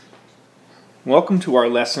Welcome to our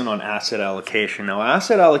lesson on asset allocation. Now,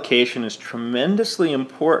 asset allocation is tremendously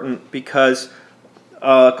important because,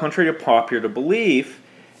 contrary to popular belief,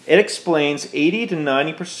 it explains 80 to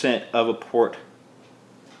 90% of a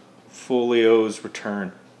portfolio's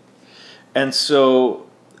return. And so,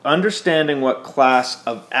 understanding what class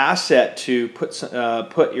of asset to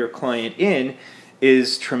put your client in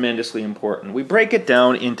is tremendously important. We break it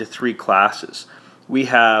down into three classes. We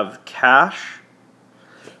have cash,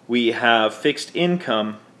 we have fixed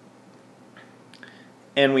income,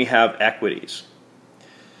 and we have equities.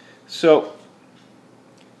 So,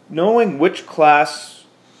 knowing which class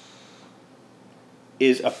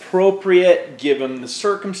is appropriate given the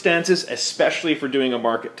circumstances, especially if we're doing a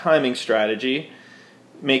market timing strategy,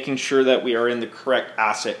 making sure that we are in the correct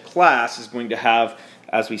asset class is going to have,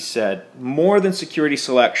 as we said, more than security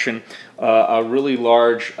selection, a really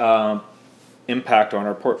large impact on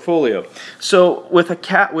our portfolio. So with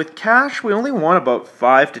cash, we only want about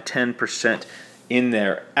 5 to 10% in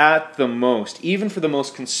there at the most. Even for the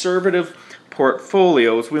most conservative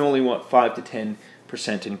portfolios, we only want 5 to 10%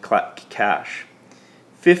 in cash.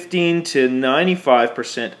 15 to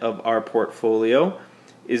 95% of our portfolio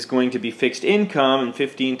is going to be fixed income, and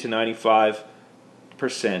 15 to 95%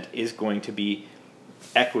 is going to be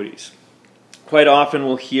equities. Quite often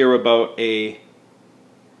we'll hear about a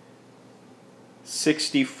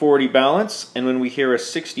 60-40 balance, and when we hear a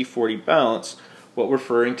 60-40 balance, what we're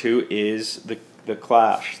referring to is the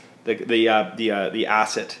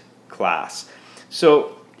asset class.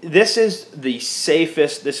 So this is the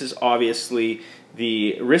safest, this is obviously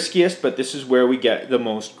the riskiest, but this is where we get the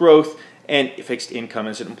most growth, and fixed income,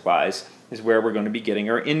 as it implies, is where we're going to be getting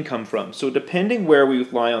our income from. So depending where we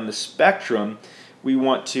lie on the spectrum, we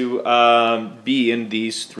want to be in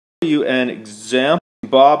these three. I'll give you an example.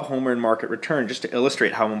 Bob, Homer, and market return, just to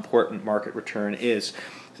illustrate how important market return is,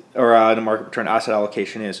 or the market return asset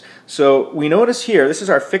allocation is. So we notice here, this is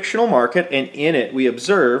our fictional market, and in it we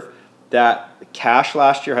observe that cash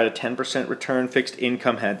last year had a 10% return, fixed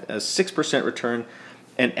income had a 6% return,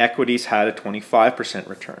 and equities had a 25%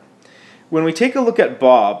 return. When we take a look at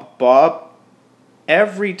Bob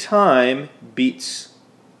every time beats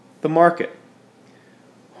the market.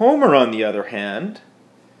 Homer, on the other hand,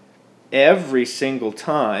 every single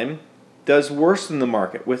time does worse than the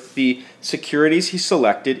market with the securities he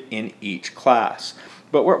selected in each class.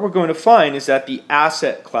 But what we're going to find is that the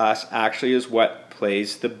asset class actually is what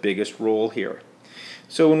plays the biggest role here.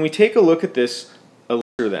 So when we take a look at this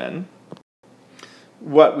then,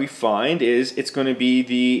 what we find is it's going to be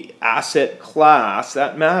the asset class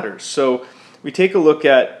that matters. So we take a look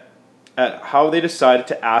at how they decided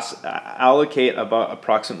to allocate about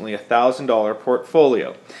approximately $1,000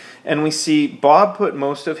 portfolio. And we see Bob put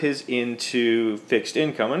most of his into fixed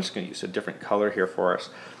income. I'm just going to use a different color here for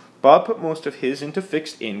us. Bob put most of his into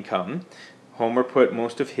fixed income. Homer put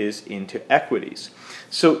most of his into equities.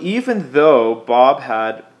 So even though Bob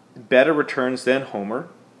had better returns than Homer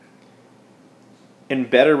and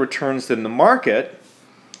better returns than the market,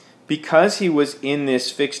 because he was in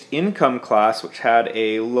this fixed income class, which had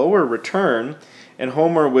a lower return, and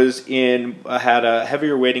Homer had a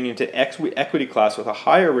heavier weighting into equity class with a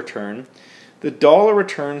higher return, the dollar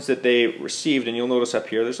returns that they received, and you'll notice up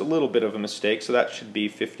here there's a little bit of a mistake, so that should be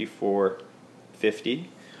 54.50.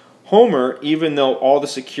 Homer, even though all the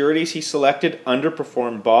securities he selected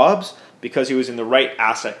underperformed Bob's, because he was in the right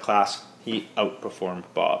asset class, he outperformed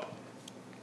Bob.